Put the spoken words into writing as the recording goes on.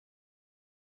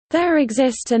There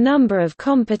exist a number of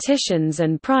competitions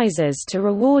and prizes to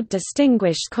reward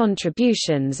distinguished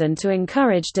contributions and to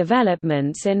encourage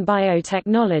developments in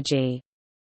biotechnology.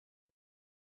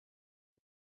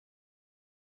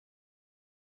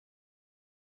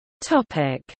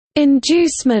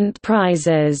 Inducement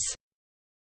prizes.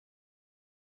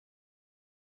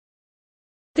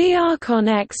 The Archon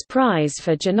X Prize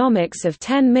for Genomics of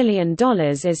 $10 million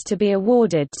is to be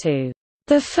awarded to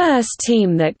the first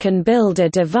team that can build a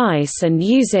device and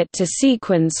use it to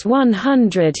sequence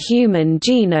 100 human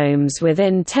genomes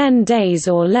within 10 days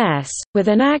or less, with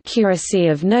an accuracy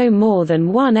of no more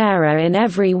than one error in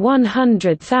every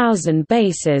 100,000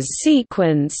 bases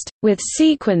sequenced, with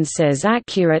sequences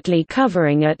accurately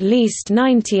covering at least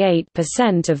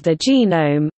 98% of the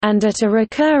genome, and at a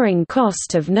recurring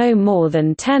cost of no more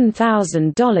than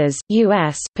 $10,000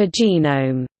 US per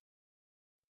genome.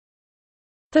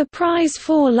 The Prize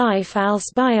for Life ALS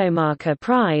Biomarker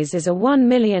Prize is a $1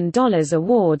 million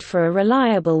award for a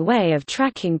reliable way of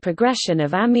tracking progression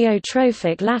of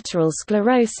amyotrophic lateral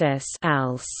sclerosis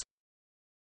 (ALS).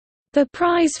 The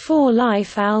Prize for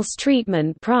Life ALS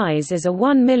Treatment Prize is a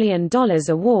 $1 million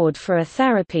award for a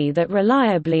therapy that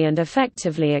reliably and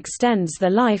effectively extends the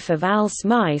life of ALS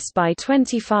mice by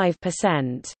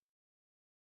 25%.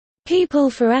 People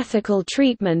for Ethical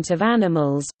Treatment of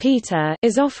Animals (PETA)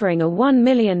 is offering a $1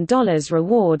 million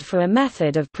reward for a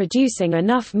method of producing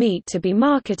enough meat to be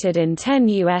marketed in 10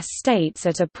 U.S. states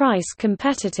at a price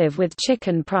competitive with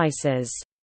chicken prices.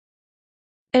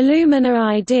 Illumina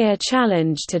Idea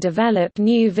Challenge to develop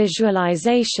new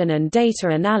visualization and data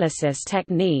analysis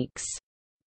techniques.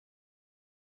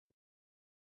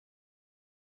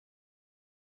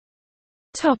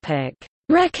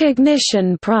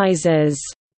 Recognition prizes.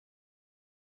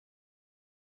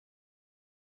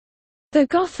 The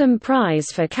Gotham Prize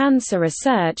for Cancer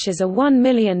Research is a $1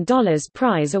 million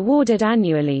prize awarded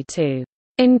annually to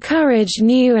encourage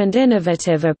new and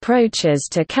innovative approaches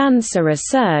to cancer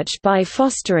research by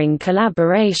fostering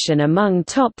collaboration among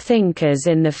top thinkers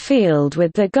in the field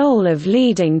with the goal of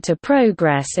leading to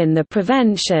progress in the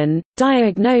prevention,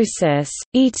 diagnosis,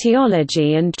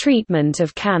 etiology and treatment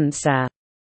of cancer.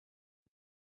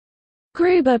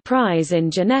 Gruber Prize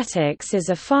in Genetics is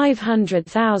a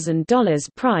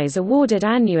 $500,000 prize awarded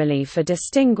annually for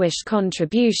distinguished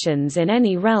contributions in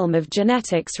any realm of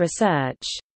genetics research.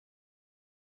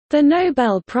 The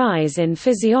Nobel Prize in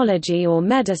Physiology or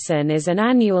Medicine is an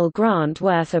annual grant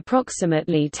worth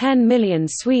approximately 10 million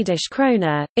Swedish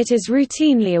krona. It is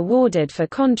routinely awarded for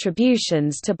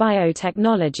contributions to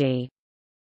biotechnology.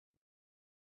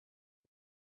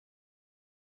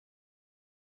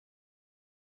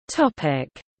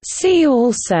 See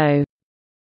also: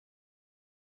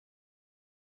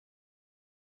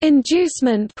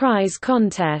 Inducement Prize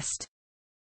Contest,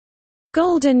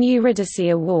 Golden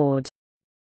Eurydice Award.